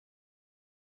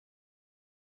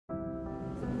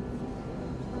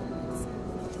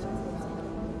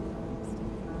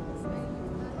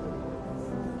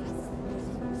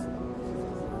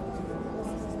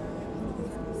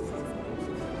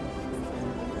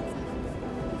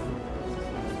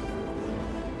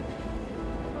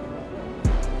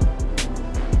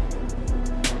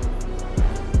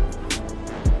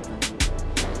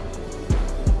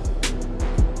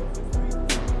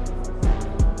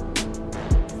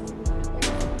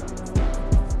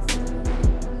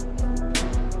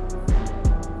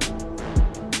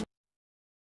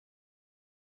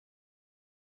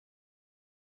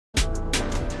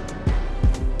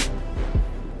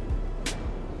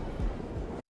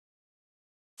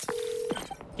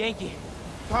Genki,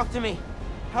 talk to me.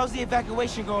 How's the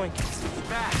evacuation going?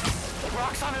 Bad.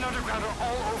 Rocks and underground are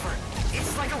all over.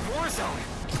 It's like a war zone.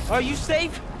 Are you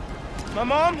safe? My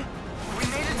mom? We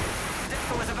made it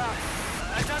with about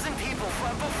a dozen people,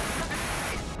 but...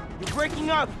 You're breaking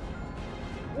up.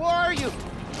 Where are you?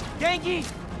 Genki!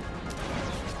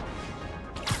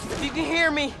 If you can hear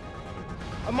me,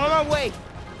 I'm on my way.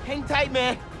 Hang tight,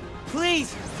 man.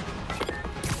 Please.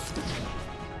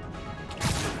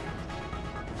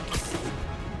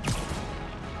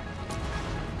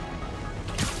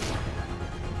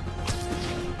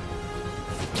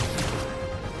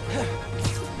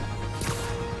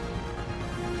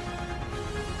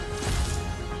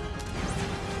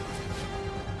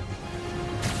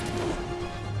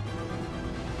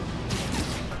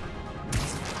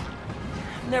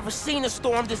 Never seen a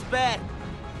storm this bad.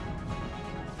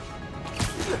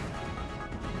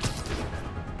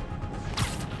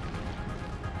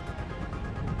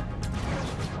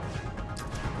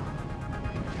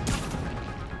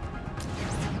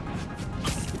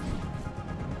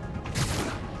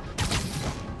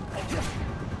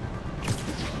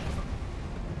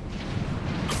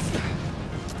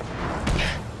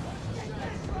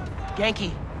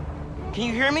 Genki, can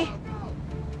you hear me?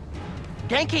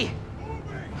 Genki!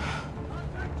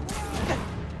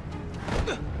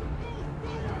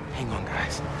 Hang on,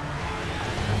 guys.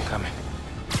 I'm coming.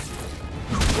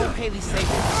 Hope Haley's safe.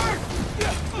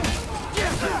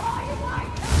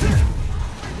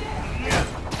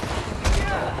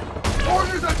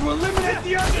 Orders are to eliminate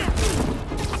the other!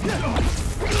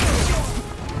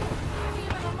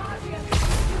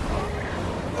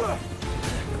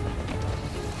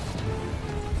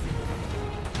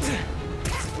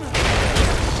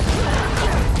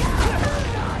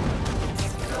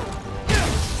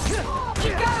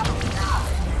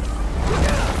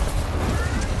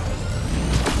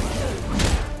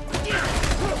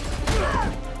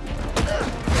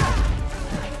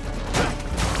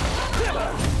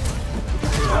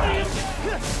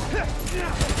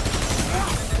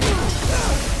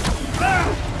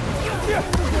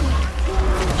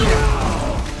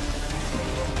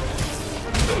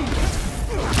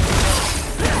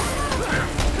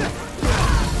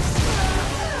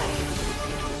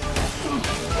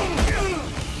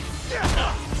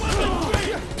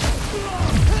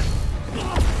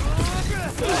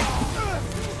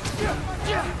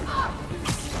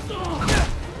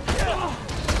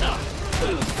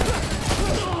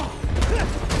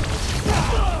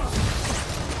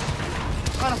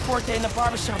 Forte and the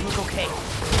barbershop look okay,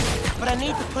 but I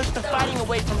need to push the fighting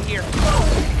away from here.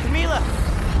 Camila,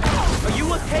 are you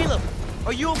with Caleb?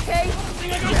 Are you okay?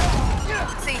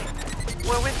 See,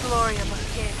 we're with Gloria, but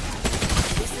kid,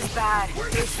 this is bad.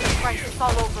 This is crisis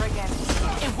all over again.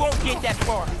 It won't get that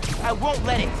far. I won't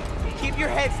let it. Keep your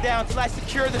heads down till I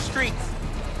secure the streets.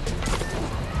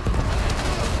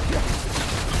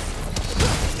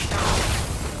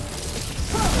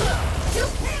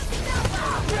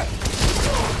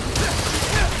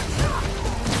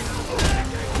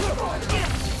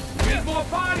 There's more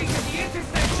bodies at the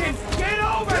intersection! Get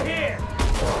over here!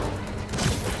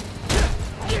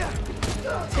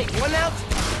 Take one out,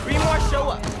 3 more show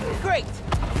up. Great!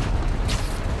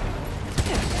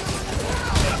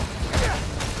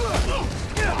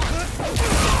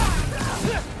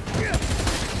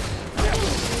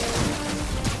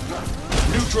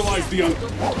 Neutralize the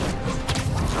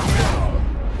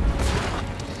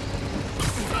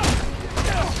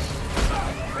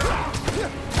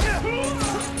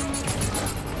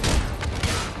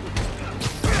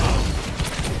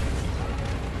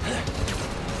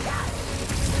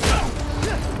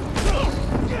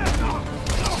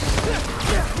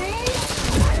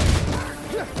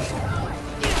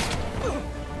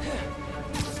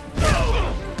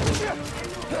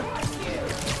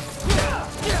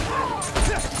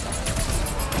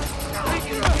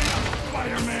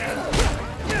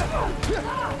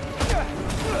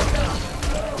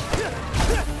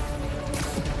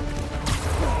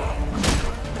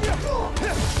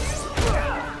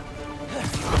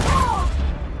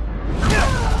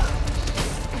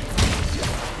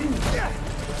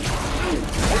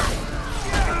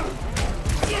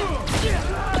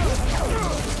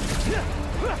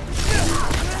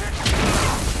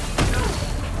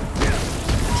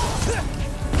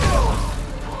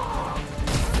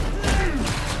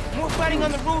Fighting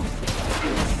on the roof.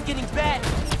 This is getting bad.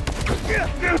 Can't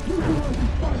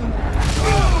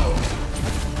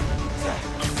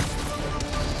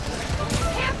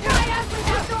fight us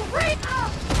without the ring!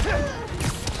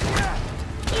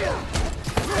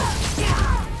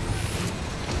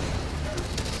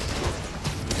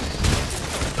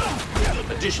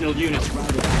 Additional units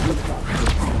routed.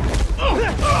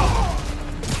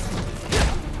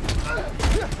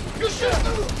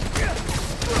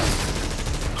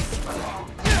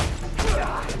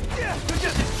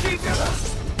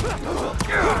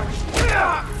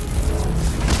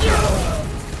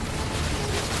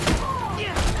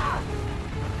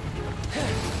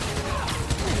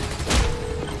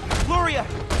 Gloria,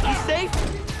 you safe?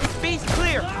 Speed's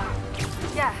clear.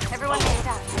 Yeah, everyone made it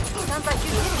out. Sounds like you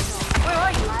did it. Where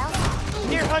are you, Miles?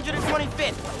 Near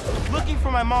 125th. Looking for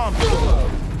my mom.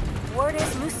 Word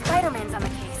is Moose Spider-Man's on the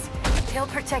case. He'll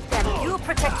protect them. You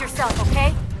protect yourself,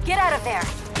 okay? Get out of there.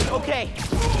 Okay.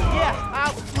 Yeah,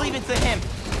 I'll leave it to him.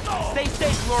 Stay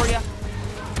safe, Gloria.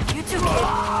 You too,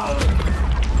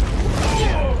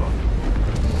 kid.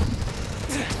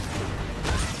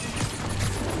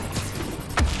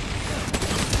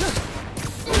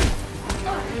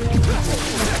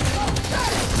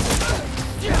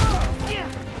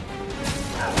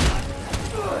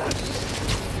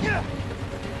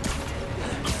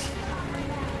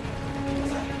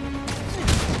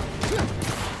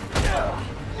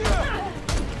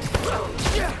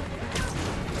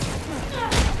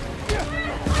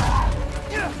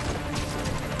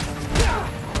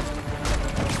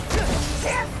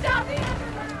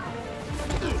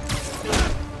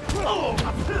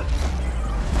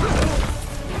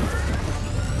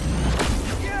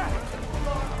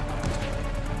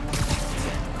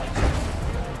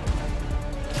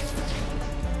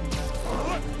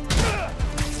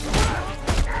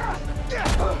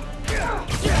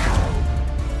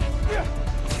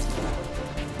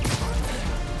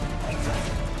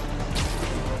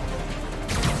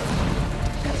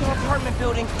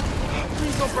 Building.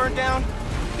 Please don't burn down.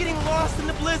 Getting lost in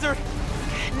the blizzard.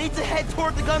 Need to head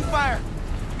toward the gunfire.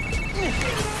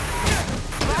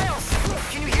 Miles,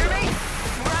 can you hear me?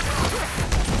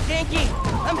 Yankee,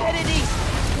 I'm headed east.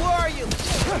 Where are you?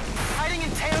 Hiding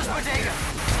in Teo's bodega.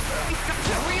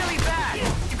 It's really bad.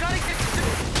 You gotta get to...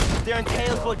 They're in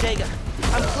Teo's bodega.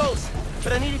 I'm close,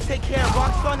 but I need to take care of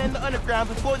Roxxon and the underground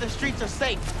before the streets are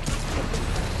safe.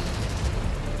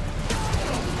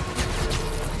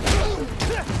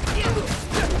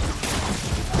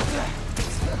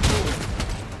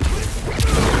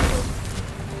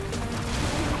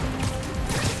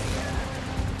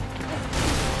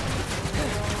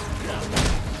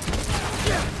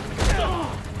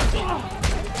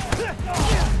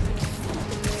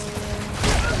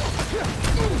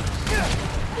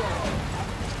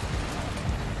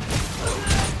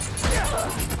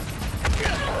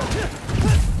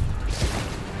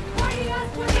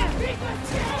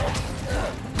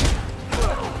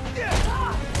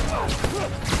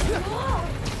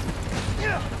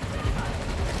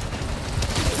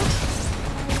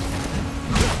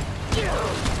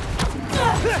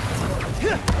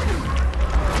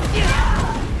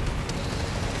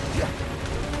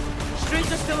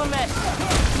 Streets are still a mess.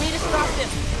 We need to stop them.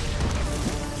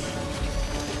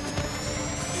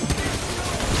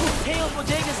 Teo's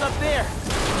bodega's up there.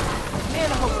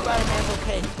 Man, I hope Spider-Man's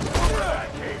okay.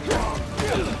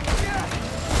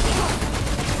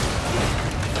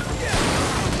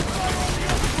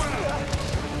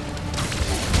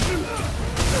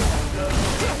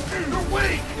 You're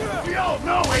weak! We all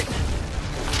know it!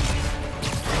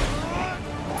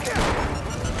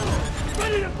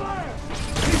 Ready to fire!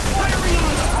 He's firing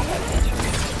on us!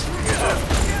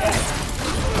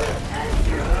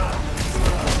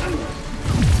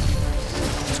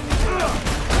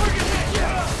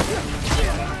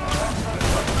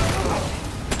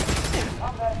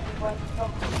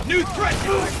 New threat!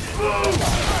 Move!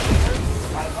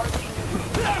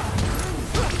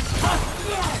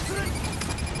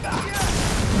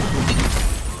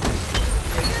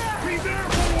 Be there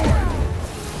for one!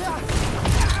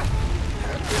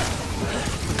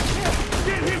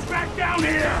 Get him back down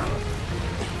here!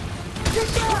 Get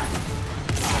back!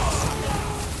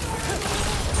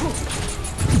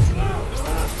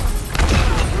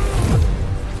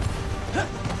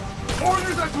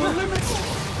 Orders are to eliminate...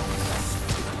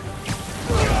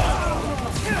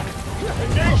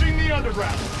 Engaging the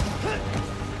underground!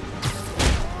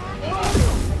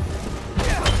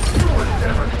 You were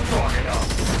never strong enough!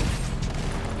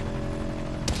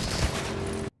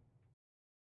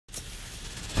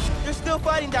 You're still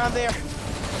fighting down there.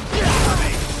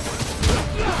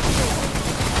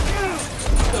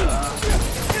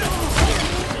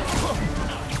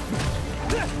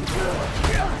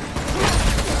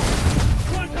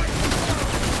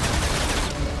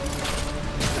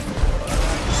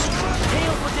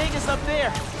 Teo's bodega's up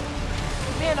there.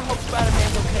 Man, I hope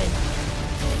Spider-Man's okay.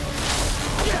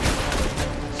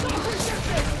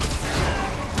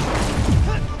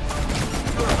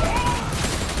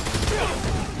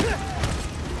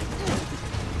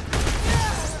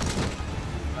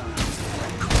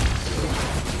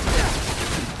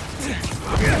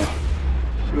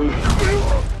 Won't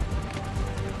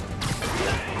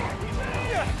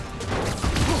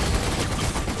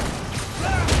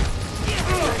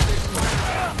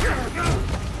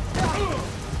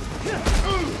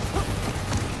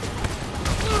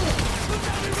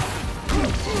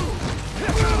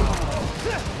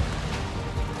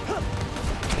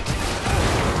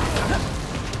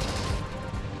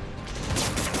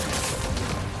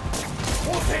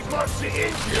take much to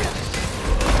end you.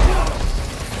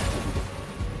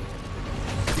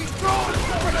 He's throwing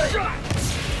for the shot.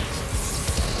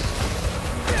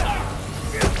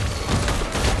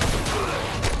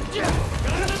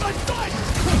 Got it in my sight.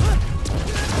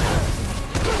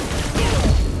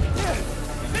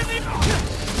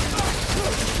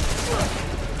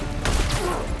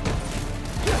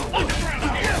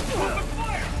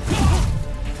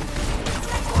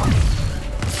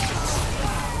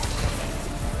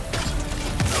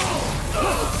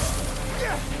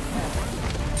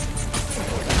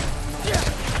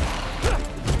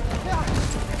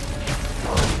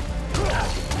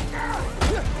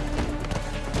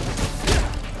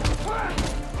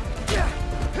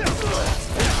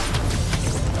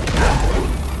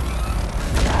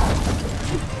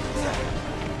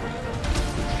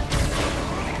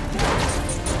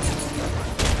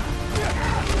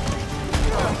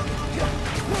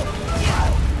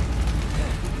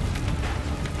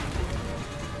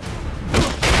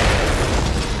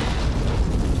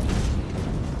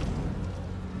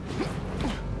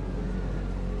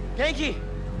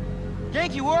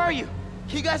 Yankee, where are you?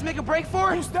 Can you guys make a break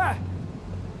for it? Who's that?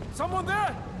 Someone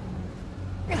there?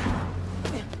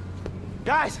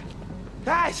 Guys!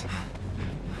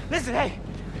 Listen, hey.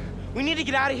 We need to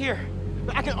get out of here.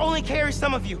 But I can only carry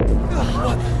some of you.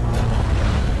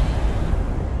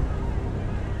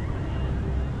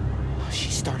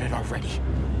 She started already.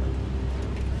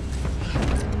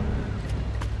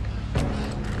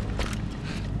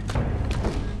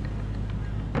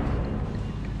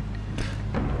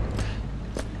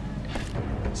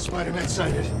 Spider-Man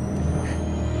sighted.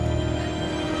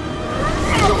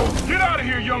 Get out of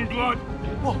here, young blood!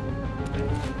 Whoa.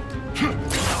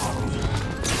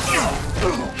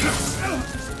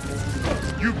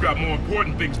 You've got more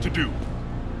important things to do.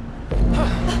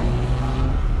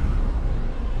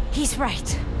 He's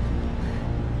right.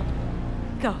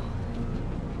 Go.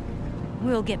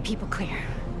 We'll get people clear.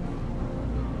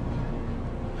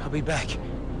 I'll be back.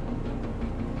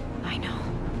 I know.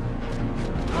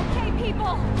 Okay,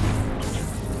 people!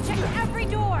 Check every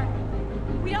door!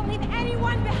 We don't leave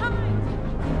anyone behind!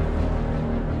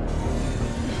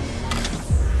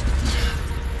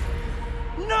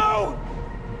 No!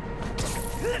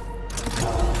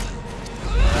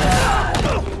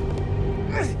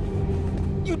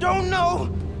 You don't know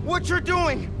what you're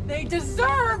doing! They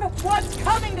deserve what's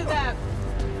coming to them!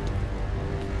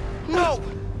 No!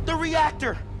 The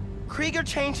reactor! Krieger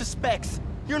changed the specs.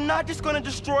 You're not just gonna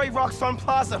destroy Roxxon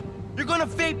Plaza. You're gonna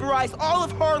vaporize all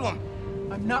of Harlem.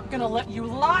 I'm not gonna let you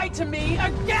lie to me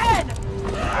again!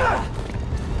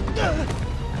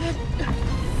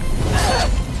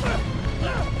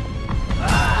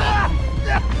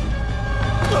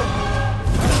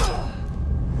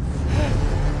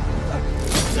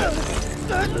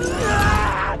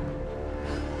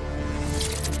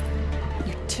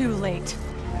 You're too late.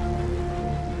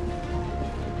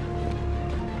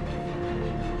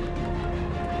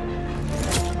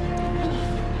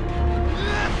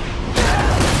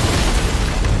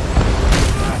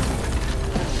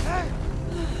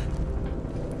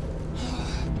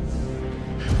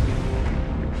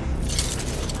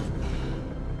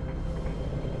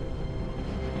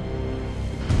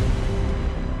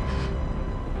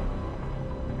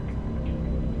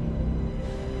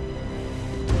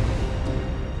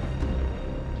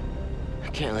 I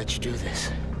can't let you do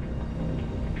this.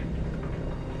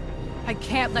 I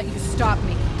can't let you stop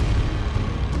me.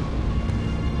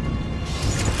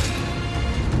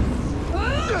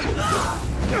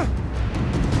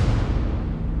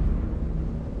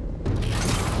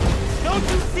 Don't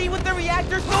you see what the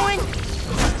reactor's doing?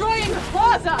 Destroying the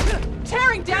plaza!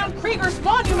 Tearing down Krieger's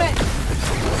monument!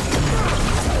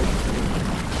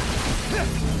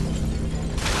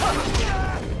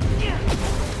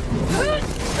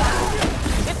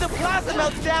 If the plaza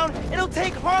melts down, it'll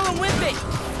take Harlem with it!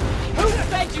 Who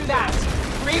fed you that?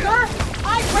 Krieger?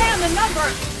 I ran the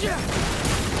numbers!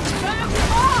 Back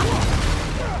off!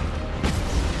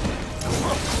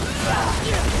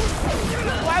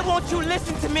 Why won't you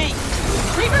listen to me?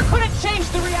 Krieger couldn't change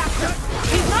the reactor!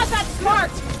 He's not that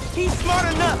smart! He's smart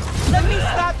enough! Let me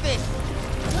stop this!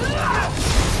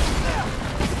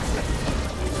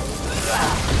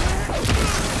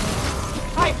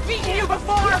 I've beaten you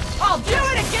before! I'll do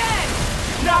it again!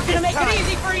 Not gonna make it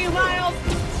easy for you, Miles!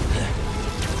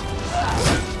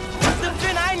 The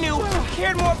Finn I knew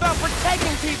cared more about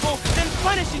protecting people than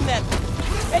punishing them!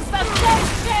 It's the same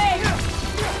thing!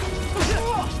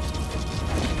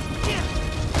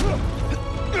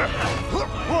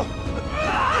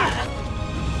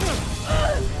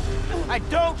 I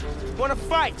don't want to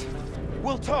fight!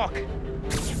 We'll talk!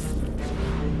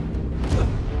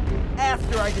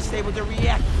 After I disable the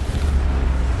reactor.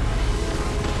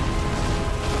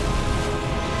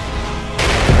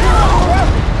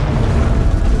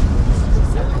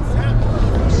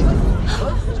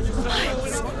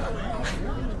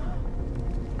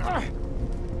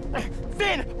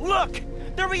 Finn, look!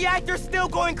 The reactor's still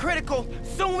going critical.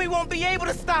 Soon we won't be able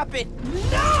to stop it.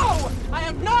 No! I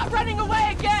am not running away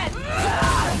again!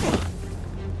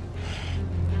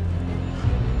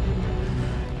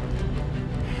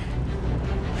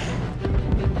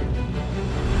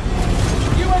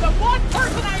 You are the one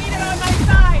person I needed on my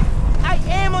side! I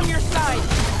am on your side!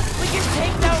 We can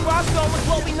take down Rockstone with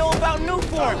what we know about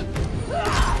Newform!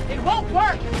 It won't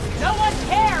work! No one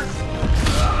cares!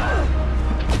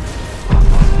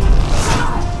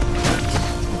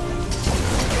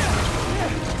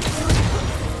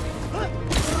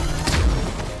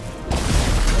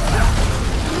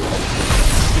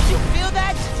 Did you feel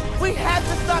that? We have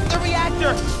to stop the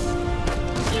reactor!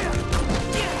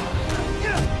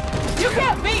 You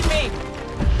can't beat me!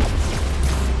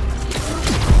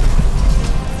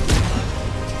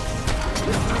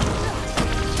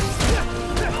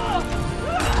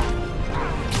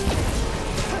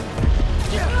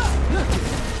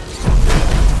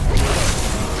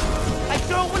 I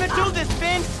don't want to do this,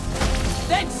 Finn!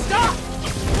 Then stop!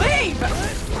 Leave!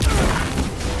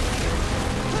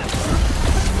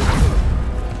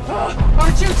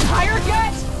 Aren't you tired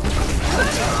yet?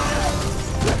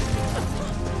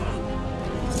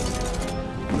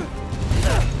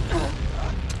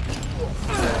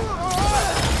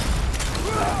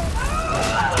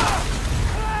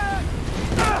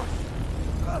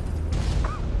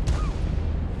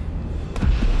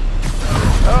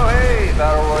 Oh, hey,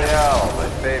 Battle Royale, my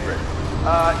favorite.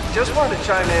 Just wanted to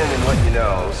chime in and let you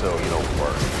know, so you don't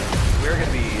worry. We're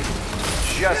gonna be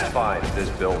just fine if this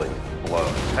building blows.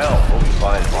 Hell, we'll be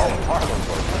fine if all of Harlem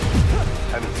blows.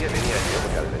 I mean, do you have any idea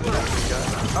what kind of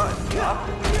impact we got?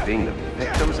 Being the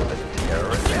victims of a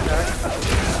terrorist attack?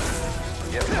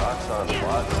 Get Roxxon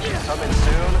Plaza coming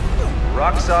soon.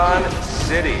 Roxxon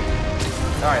City.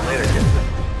 All right, later, kids.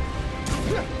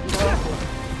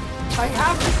 I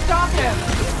have to stop him!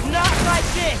 Not like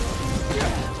this!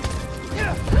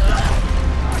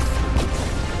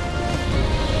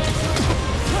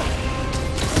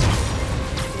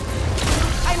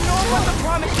 I know what the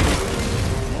promise is!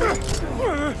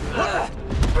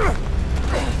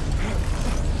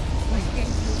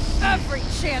 Every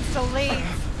chance to leave!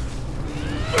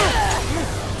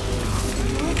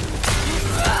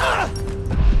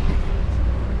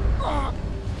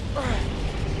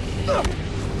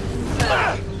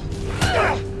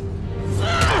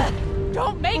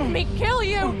 Don't make me kill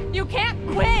you! You can't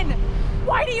win!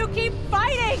 Why do you keep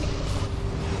fighting?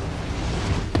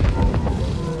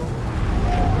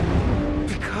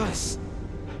 Because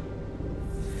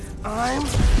I'm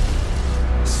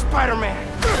Spider-Man.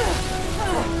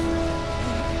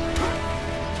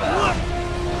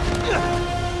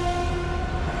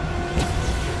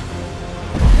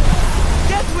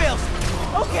 Death wheels!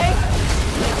 Okay!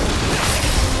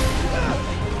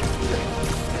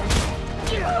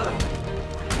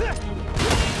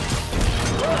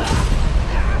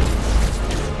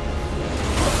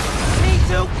 Me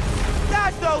too!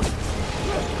 Dodge those!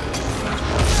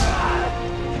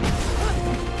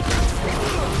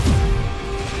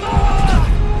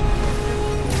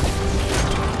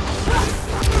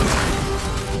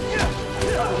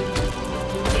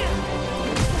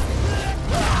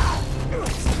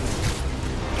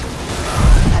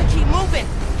 Gotta keep moving!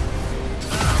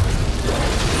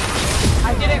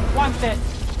 I didn't want this!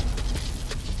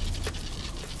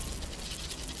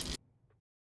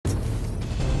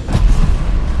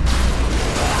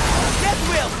 Death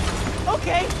wheel!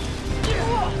 Okay!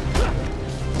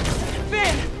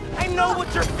 Finn! I know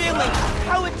what you're feeling!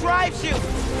 How it drives you!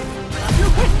 You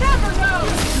could never know!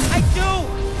 I do!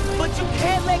 But you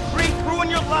can't let grief ruin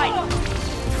your life!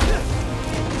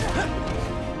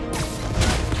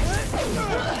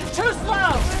 Too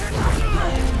slow!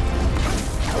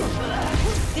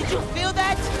 Did you feel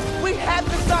that? We have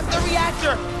to stop the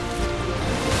reactor!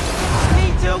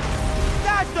 Me too!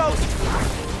 Dodge those!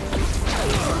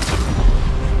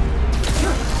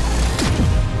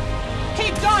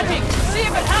 Keep dodging! See See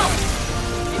if it helps!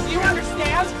 If you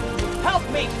understand, help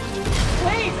me!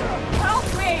 Please, help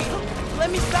me! Let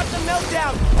me stop the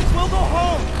meltdown! We'll go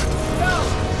home! No!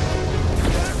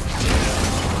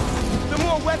 The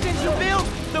more weapons you build,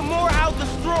 the more I'll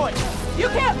destroy! You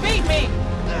can't beat me!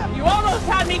 You almost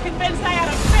had me convinced I had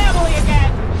a family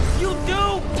again! You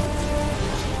do?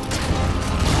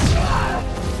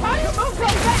 How do you move so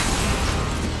fast?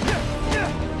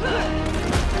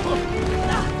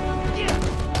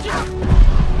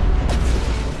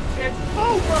 It's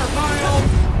over, Miles!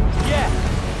 Yeah,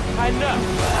 I know.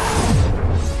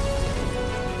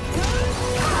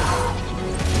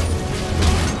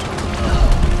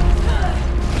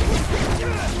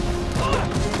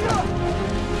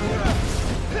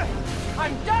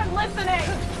 I'm done listening!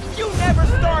 You never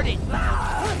started!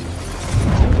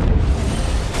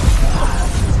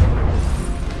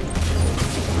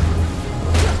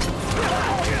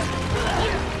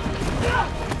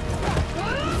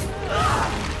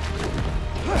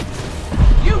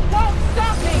 You won't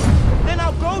stop me! Then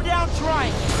I'll go down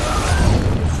trying!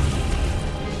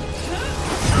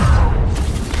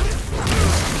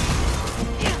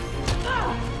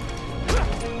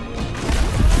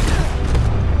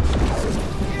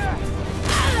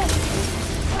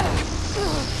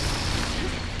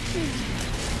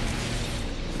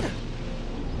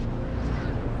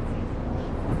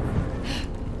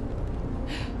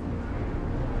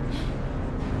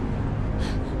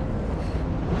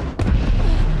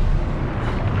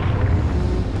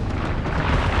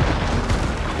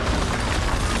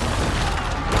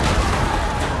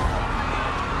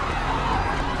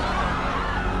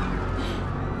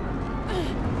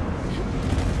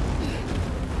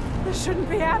 This shouldn't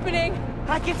be happening.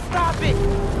 I can stop it!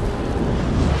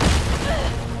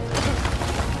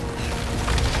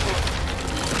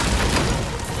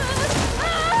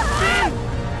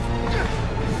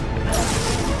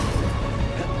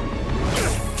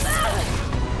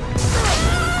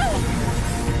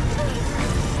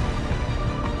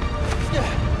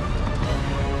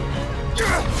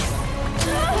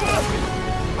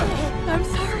 I'm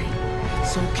sorry.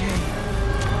 It's okay.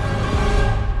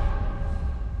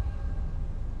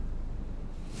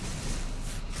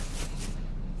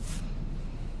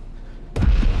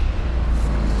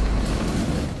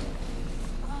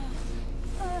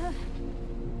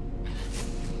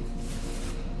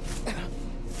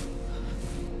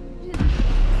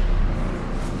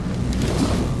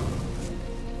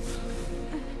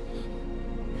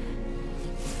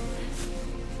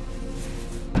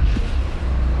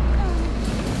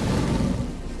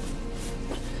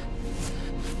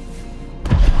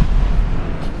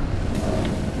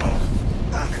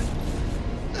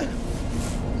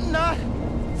 Not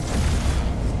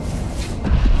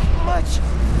much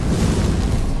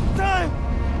time.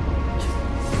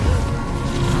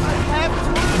 I have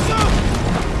to go.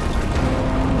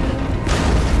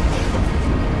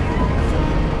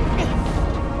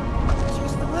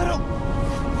 Just a little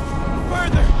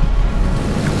further.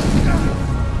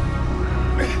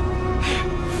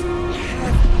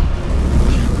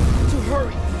 Have to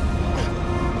hurry.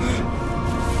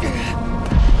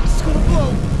 It's gonna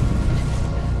blow.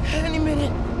 Any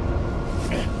minute.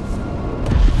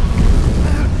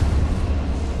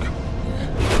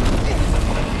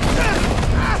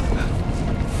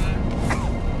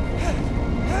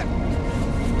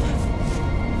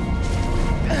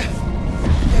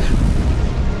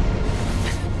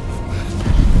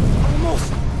 Almost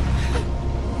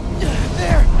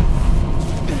there.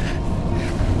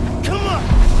 Come on.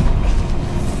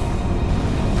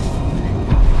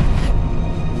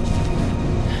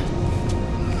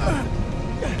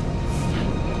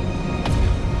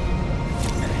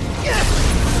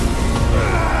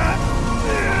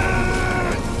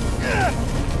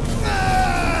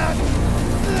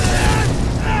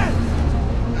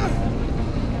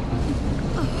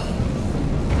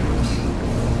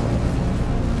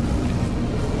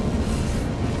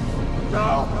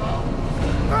 No!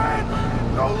 Man!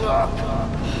 No luck!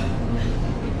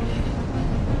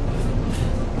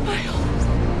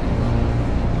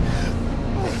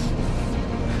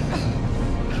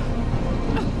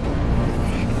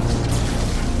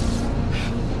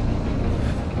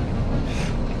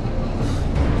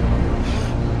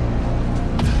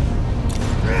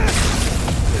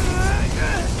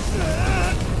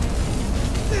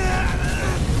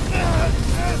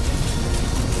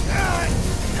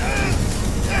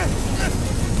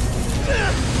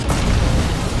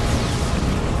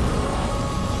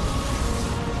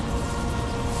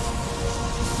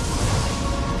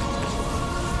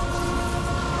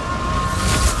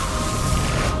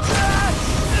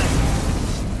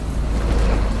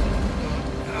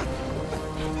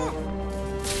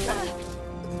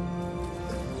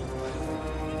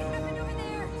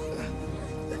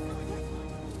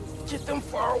 Get them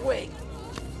far away.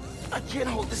 I can't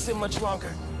hold this in much longer.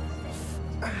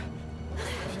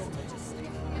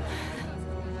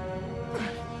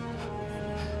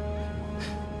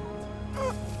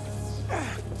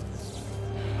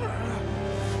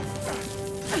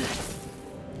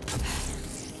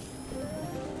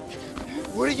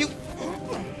 What are you...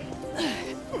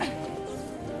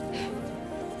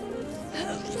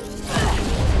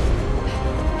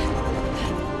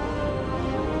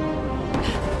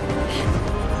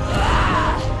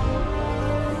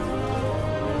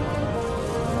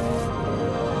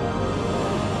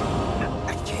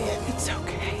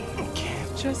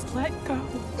 Just let go.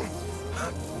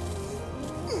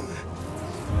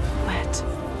 Let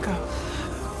go.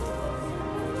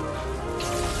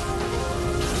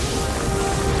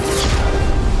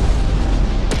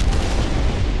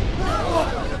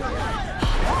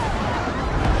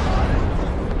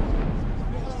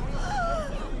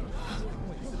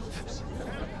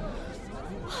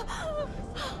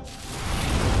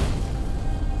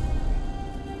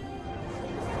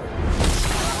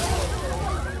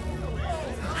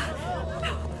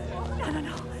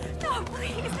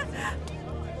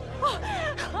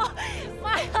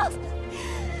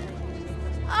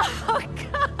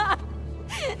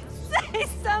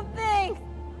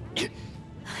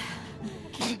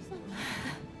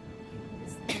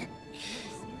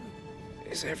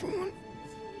 Is everyone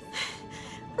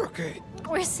okay?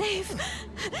 We're safe.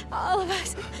 All of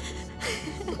us.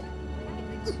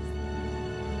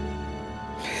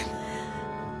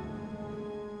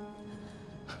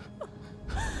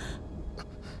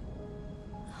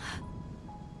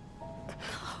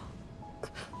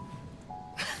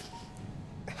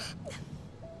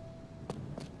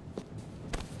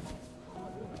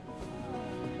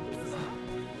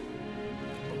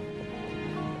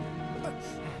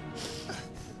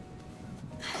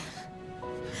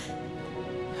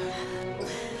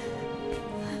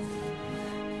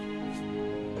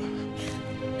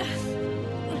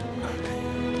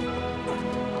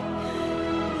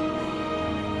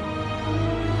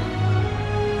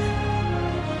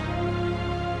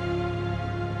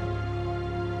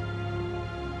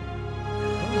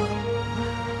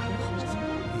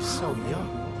 So young.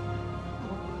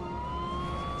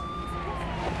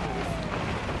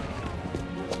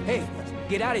 Hey,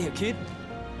 get out of here, kid.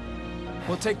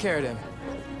 We'll take care of them.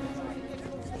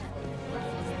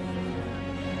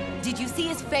 Did you see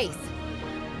his face?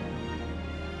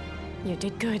 You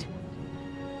did good,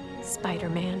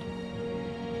 Spider-Man.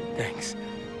 Thanks.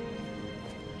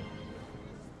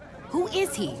 Who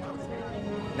is he?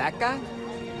 That guy?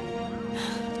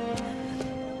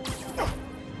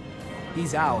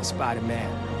 He's our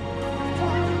Spider-Man.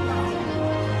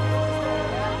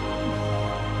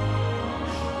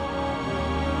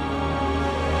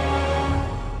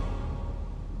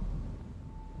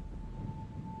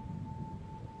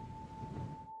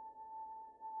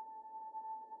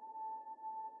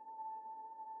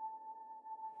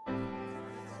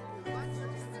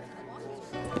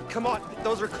 Come on,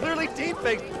 those are clearly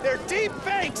deepfakes. They're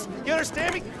deepfakes! You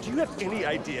understand me? Do you have any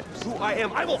idea who I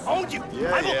am? I will own you!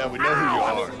 Yeah, we know who you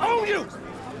I are. will own you!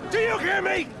 Do you hear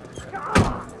me?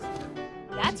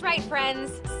 That's right,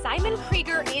 friends. Simon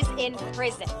Krieger is in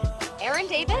prison. Aaron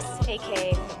Davis,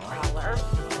 aka the Prowler,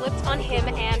 flipped on him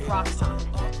and Roxxon.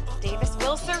 Davis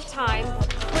will serve time, but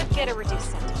could get a reduced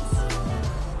sentence.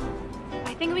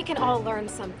 I think we can all learn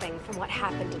something from what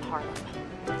happened in Harlem.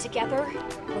 Together,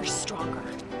 we're stronger.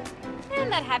 And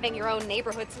that having your own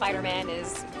neighborhood Spider-Man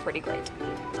is pretty great.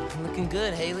 Looking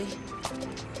good, Haley.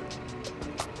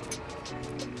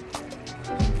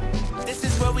 This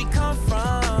is where we come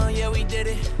from, yeah, we did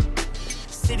it.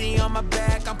 City on my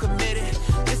back, I'm committed.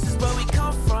 This is where we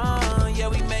come from, yeah,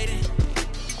 we made it.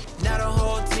 Now the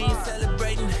whole team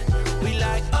celebrating. We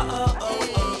like,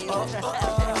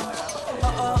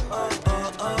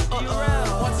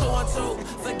 One, two.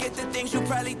 Forget the things you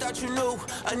probably thought you knew.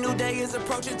 A new day is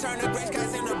approaching, turn the gray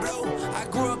skies into blue. I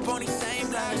grew up on these same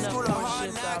blocks, school of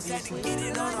hard knocks. Had to get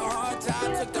it on a hard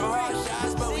time, took the hard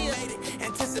shots, but we made it.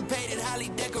 Anticipated, highly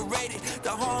decorated. The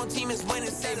home team is winning,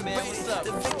 celebrated.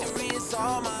 The victory is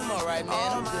all mine. I'm all right,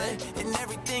 man. I'm good. And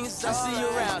everything is I'll see you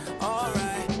around. All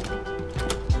right.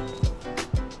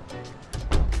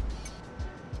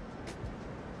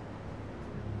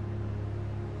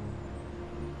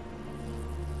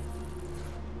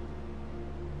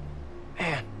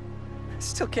 Man, I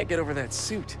still can't get over that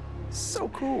suit. So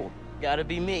cool. Gotta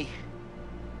be me.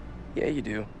 Yeah, you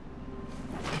do.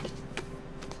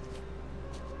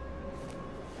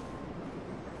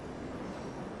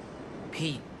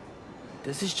 Pete,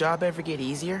 does this job ever get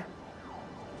easier?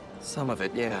 Some of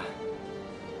it, yeah.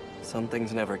 Some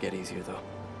things never get easier, though.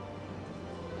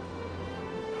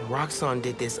 Roxxon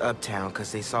did this uptown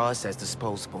because they saw us as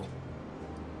disposable.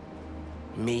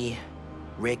 Me,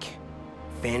 Rick,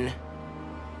 Finn,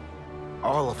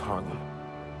 all of Harlem.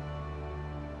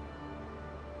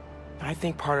 I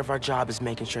think part of our job is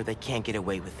making sure they can't get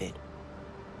away with it.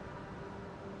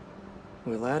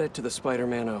 We'll add it to the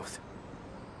Spider-Man oath.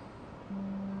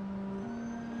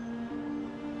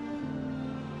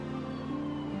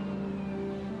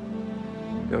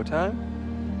 Go time?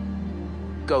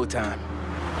 Go time.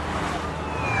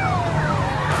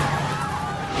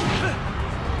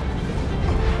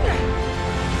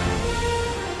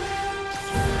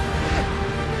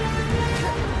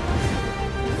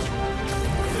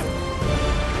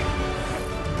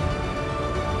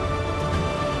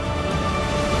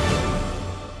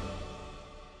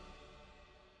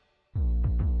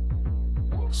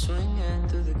 Swinging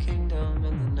through the kingdom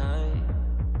in the night.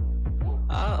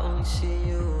 I only see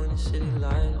you in the city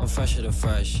light. I'm fresher than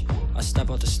fresh. I step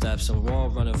out the steps, I'm wall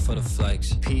running for the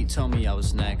flex. Pete told me I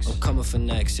was next. I'm coming for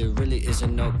next, it really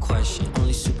isn't no question.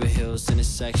 Only superheroes in this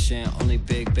section, only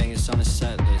big bangers on the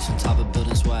set list. On top of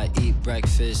buildings where I eat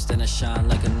breakfast, then I shine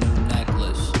like a new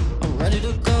necklace. I'm ready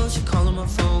to go, she calling my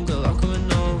phone, girl, I'm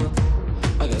coming over.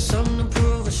 I got something to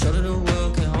prove, I showed her the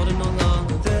world, can't hold it no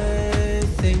longer. They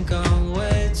think I'm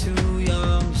way too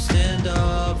young to stand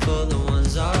up for the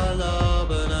ones I love,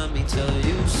 but let me tell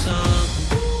you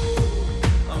something.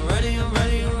 I'm ready, I'm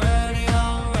ready, I'm ready,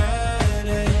 I'm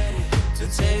ready to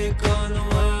take on the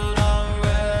world, I'm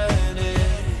ready.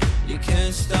 You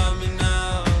can't stop me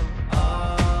now.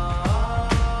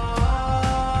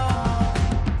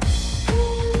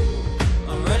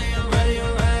 I'm ready, I'm ready,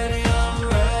 I'm ready, I'm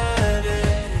ready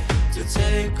to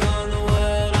take on the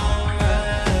world, I'm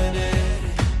ready.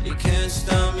 You can't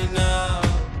stop me now.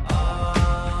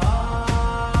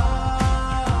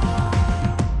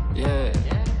 Yeah,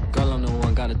 girl, I'm the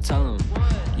one, gotta tell 'em.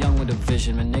 Young with a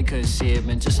vision, man, they couldn't see it,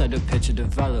 man, just let the picture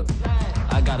develop.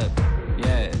 I gotta,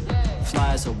 yeah,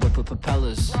 fly as a whip with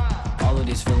propellers. All of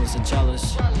these villains are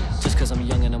jealous, just cause I'm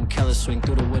young and I'm careless. Swing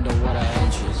through the window, what I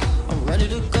entrance. I'm ready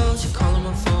to go, she calling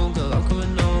my phone, girl, I'm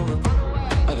coming over.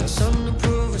 I got something to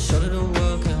prove, I showed her the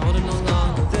world, can't hold it no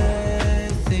longer. They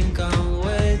think I'm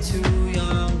way too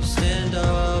young to stand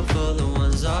up for the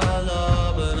ones I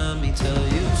love, but let me tell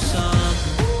you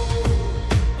something.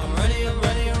 I'm ready, I'm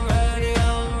ready, I'm ready,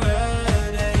 I'm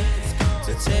ready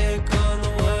to take on the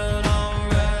world, I'm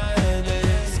ready.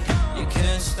 You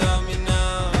can't stop me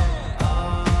now.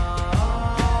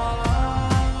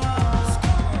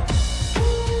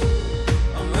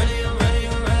 I'm ready, I'm ready,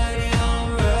 I'm ready, I'm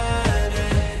ready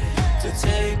to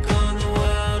take on the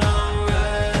world, I'm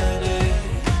ready.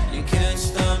 You can't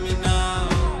stop me now.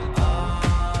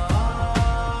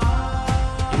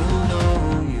 You know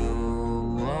who you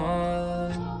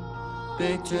are.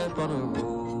 Big drip on a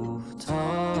rooftop.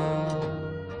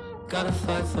 Gotta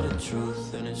fight for the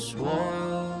truth in this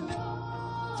war.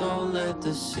 Don't let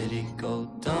the city go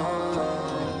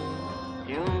down.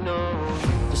 You know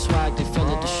the swag, they feel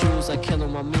it, the shoes, I kill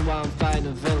 'em. While meanwhile I'm fighting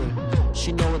a villain.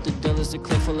 She know what the deal is, the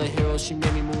clip full of heroes. She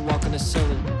made me moonwalk on the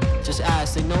ceiling. Just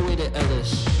ask, they know we the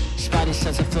illest. Spidey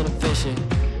sense, I feel the vision.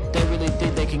 They really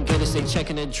think they can get us. They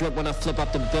checking the drip when I flip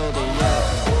off the building, yeah.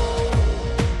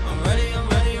 I'm ready, I'm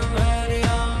ready, I'm ready,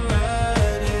 I'm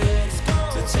ready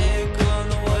to take on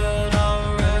the world,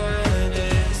 I'm ready.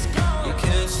 You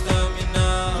can't stop me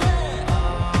now.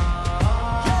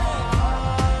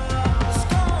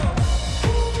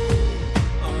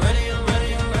 I'm ready, I'm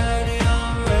ready, I'm ready,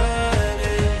 I'm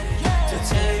ready to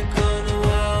take on the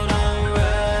world, I'm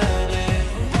ready.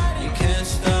 You can't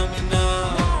stop me now.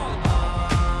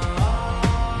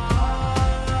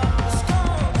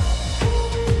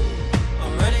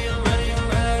 I'm ready, I'm ready, I'm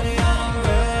ready, I'm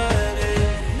ready.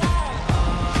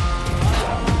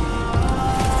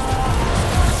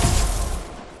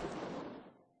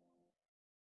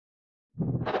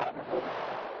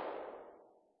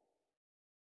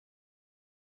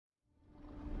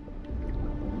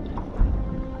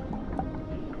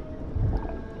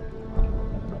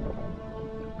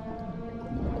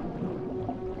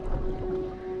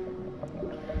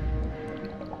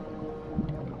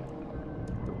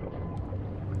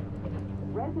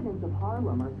 Residents of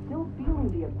Harlem are still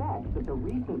feeling the effects of the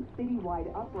recent citywide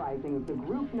uprising of the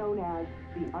group known as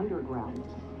the Underground.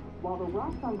 While the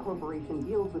Roxxon Corporation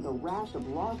deals with a rash of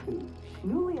lawsuits,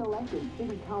 newly elected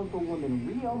City Councilwoman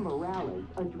Rio Morales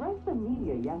addressed the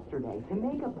media yesterday to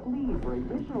make a plea for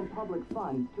additional public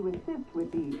funds to assist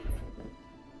with the...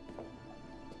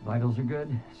 Vitals are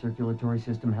good, circulatory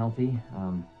system healthy,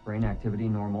 brain activity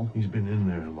normal. He's been in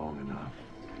there long enough.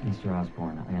 Mr.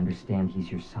 Osborn, I understand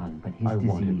he's your son, but his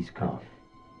disease could...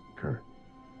 Kurt.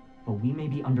 But we may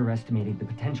be underestimating the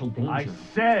potential danger. I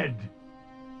said,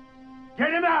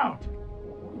 get him out!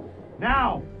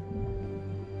 Now!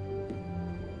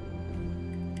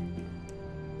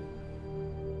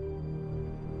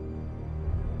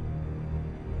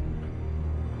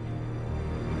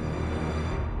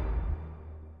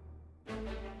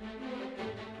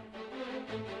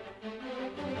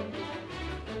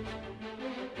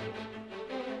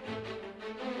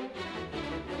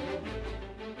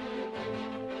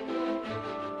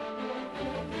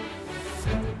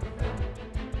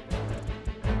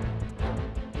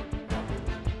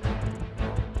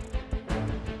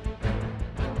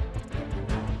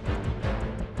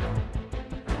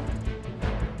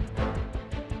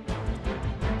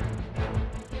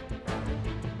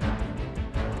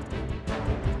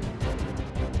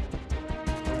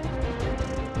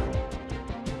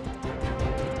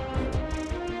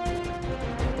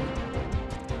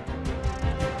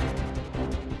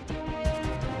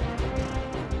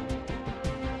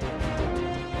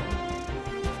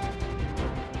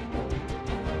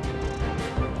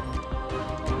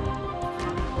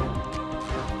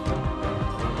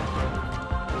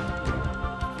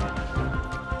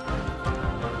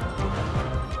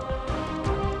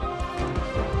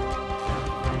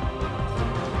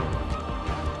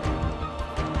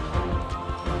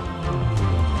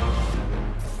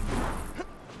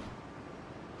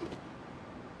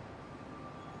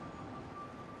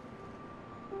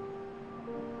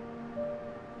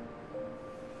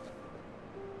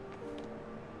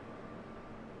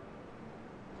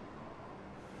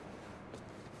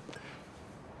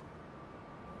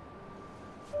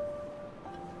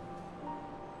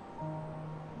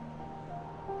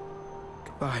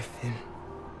 Goodbye, Finn.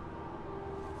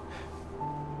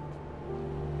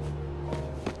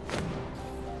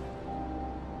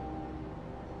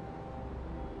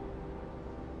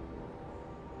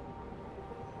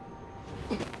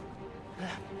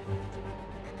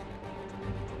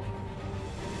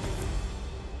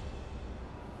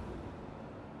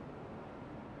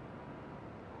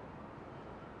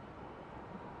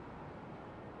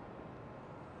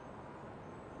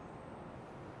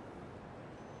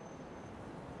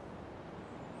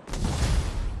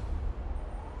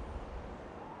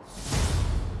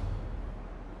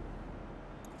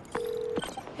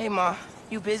 Hey, Ma.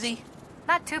 You busy?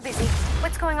 Not too busy.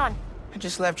 What's going on? I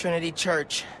just left Trinity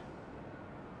Church.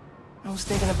 I was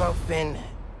thinking about Finn.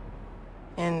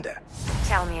 And...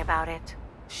 Tell me about it.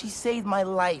 She saved my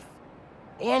life.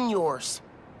 And yours.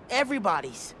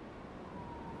 Everybody's.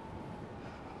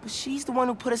 But she's the one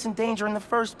who put us in danger in the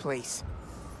first place.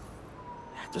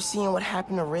 After seeing what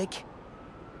happened to Rick,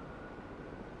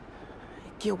 I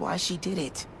get why she did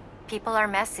it. People are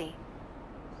messy.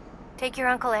 Take your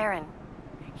Uncle Aaron.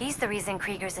 He's the reason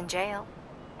Krieger's in jail.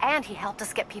 And he helped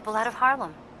us get people out of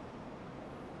Harlem.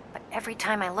 But every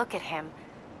time I look at him,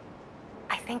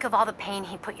 I think of all the pain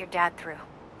he put your dad through.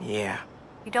 Yeah.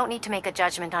 You don't need to make a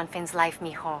judgment on Finn's life,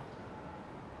 mijo.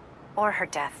 Or her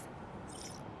death.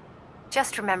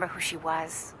 Just remember who she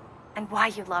was, and why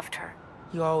you loved her.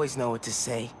 You always know what to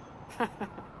say.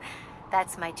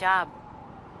 That's my job.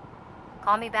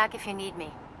 Call me back if you need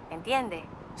me. Entiende?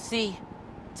 Sí.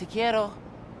 Te quiero.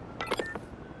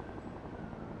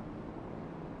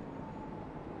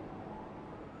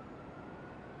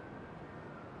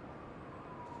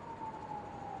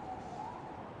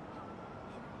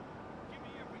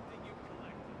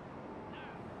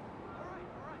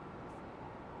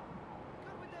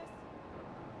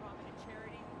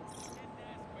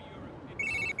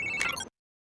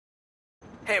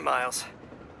 Hey, Miles.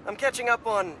 I'm catching up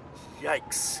on,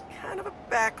 yikes, kind of a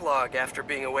backlog after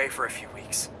being away for a few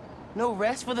weeks. No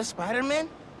rest for the Spider-Man?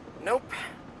 Nope.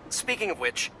 Speaking of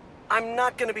which, I'm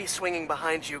not gonna be swinging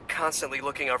behind you, constantly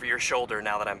looking over your shoulder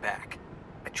now that I'm back.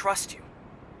 I trust you.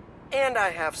 And I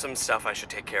have some stuff I should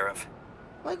take care of.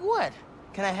 Like what?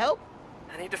 Can I help?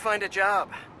 I need to find a job.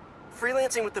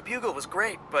 Freelancing with the Bugle was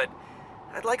great, but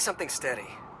I'd like something steady.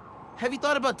 Have you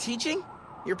thought about teaching?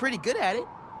 You're pretty good at it.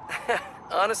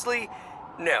 Honestly,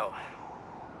 no.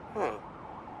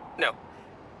 No.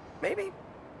 Maybe.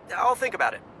 I'll think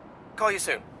about it. Call you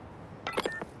soon.